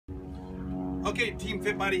Okay, Team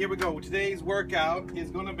Fit Body, here we go. Today's workout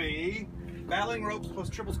is going to be battling ropes plus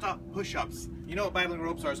triple stop push-ups. You know what battling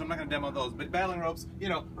ropes are, so I'm not going to demo those. But battling ropes, you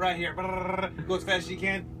know, right here. Go as fast as you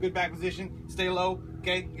can. Good back position. Stay low.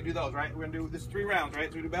 Okay, you can do those, right? We're going to do this 3 rounds,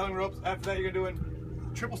 right? So we do battling ropes. After that, you're going to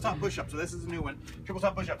do triple stop push-ups. So this is a new one. Triple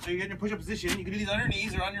stop push-ups. So you get in your push-up position. You can do these on your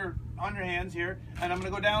knees or on your hands here. And I'm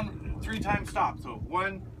going to go down 3 times stop. So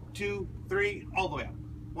 1, 2, 3, all the way up.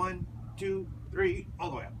 1, 2, 3,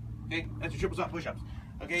 all the way up. Okay, that's your triple stop push-ups.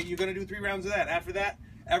 Okay, you're gonna do 3 rounds of that. After that,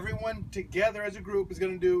 everyone together as a group is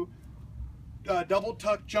gonna do double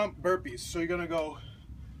tuck jump burpees. So you're gonna go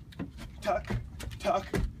tuck, tuck,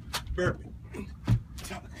 burpee,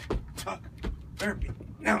 tuck, tuck, burpee.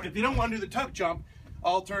 Now, if you don't want to do the tuck jump,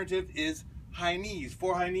 alternative is high knees.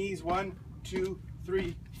 4 high knees, 1, 2,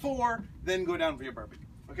 3, 4. Then go down for your burpee.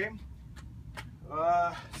 Okay.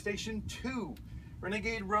 Station 2.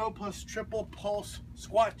 Renegade row plus triple pulse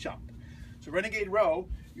squat jump. So Renegade row,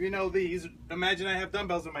 you know these. Imagine I have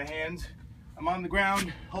dumbbells in my hands. I'm on the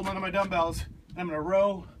ground, holding onto my dumbbells, and I'm gonna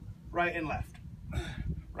row right and left.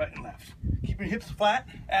 Right and left. Keep your hips flat,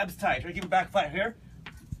 abs tight. Try to keep your back flat here.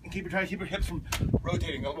 And try to keep your hips from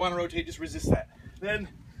rotating. You'll want to rotate, just resist that. Then,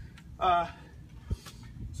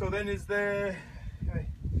 so then is the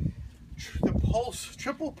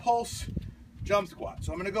triple pulse jump squat.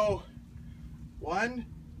 So I'm gonna go 1,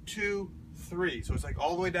 2, 3. So it's like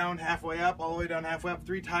all the way down, halfway up, all the way down, halfway up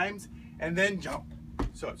 3 times, and then jump.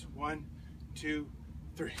 So it's 1, 2,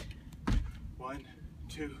 3. 1,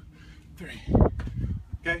 2, 3.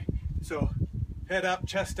 Okay? So head up,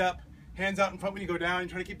 chest up, hands out in front when you go down. You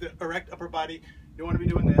try to keep the erect upper body. You don't want to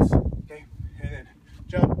be doing this. Okay? And then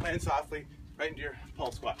jump, land softly, right into your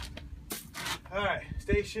pulse squat. All right,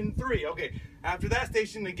 station 3. Okay, after that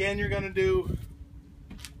station, again, you're going to do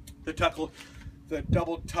the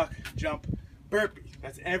double tuck jump burpee.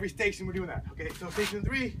 That's every station we're doing that. Okay, so station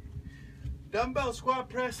 3, dumbbell squat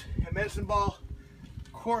press and medicine ball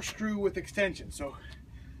corkscrew with extension. So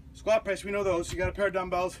squat press, we know those. You got a pair of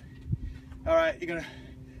dumbbells. All right, you're gonna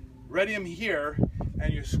ready them here,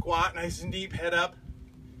 and you squat nice and deep, head up,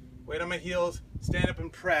 weight on my heels, stand up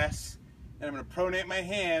and press, and I'm gonna pronate my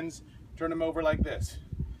hands, turn them over like this.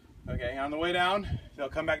 Okay, on the way down, they'll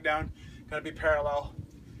come back down, gotta be parallel.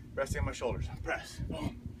 Resting on my shoulders. Press.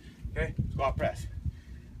 Boom. Okay? Squat press.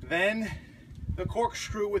 Then the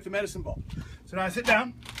corkscrew with the medicine ball. So now I sit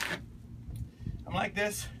down. I'm like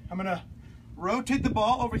this. I'm going to rotate the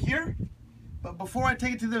ball over here. But before I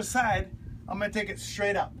take it to the side, I'm going to take it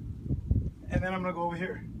straight up. And then I'm going to go over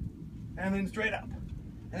here. And then straight up.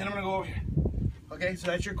 And then I'm going to go over here. Okay? So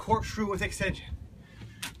that's your corkscrew with extension.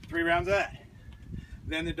 3 rounds of that.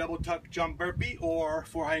 Then the double tuck jump burpee or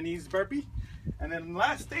 4 high knees burpee. And then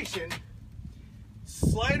last station,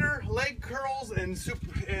 slider, leg curls,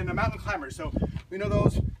 and a mountain climber. So we know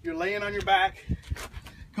those. You're laying on your back.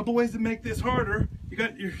 A couple ways to make this harder. You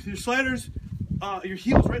got your sliders, your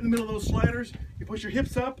heels right in the middle of those sliders. You push your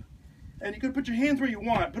hips up, and you can put your hands where you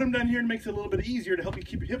want. Put them down here and it makes it a little bit easier to help you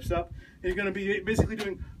keep your hips up. And you're going to be basically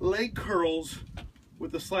doing leg curls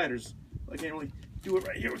with the sliders. I can't really do it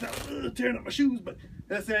right here without tearing up my shoes, but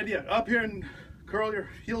that's the idea. Up here and curl your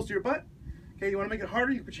heels to your butt. Okay, you want to make it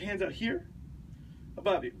harder, you can put your hands out here,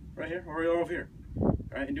 above you, right here, or over here, all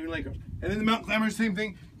right, and doing leg curls. And then the mountain climbers, same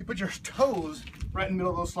thing. You put your toes right in the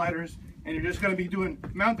middle of those sliders, and you're just going to be doing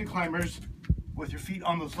mountain climbers with your feet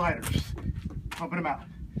on those sliders, pumping them out.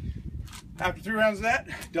 After 3 rounds of that,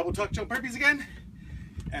 double tuck jump burpees again,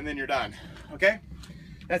 and then you're done, okay?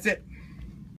 That's it.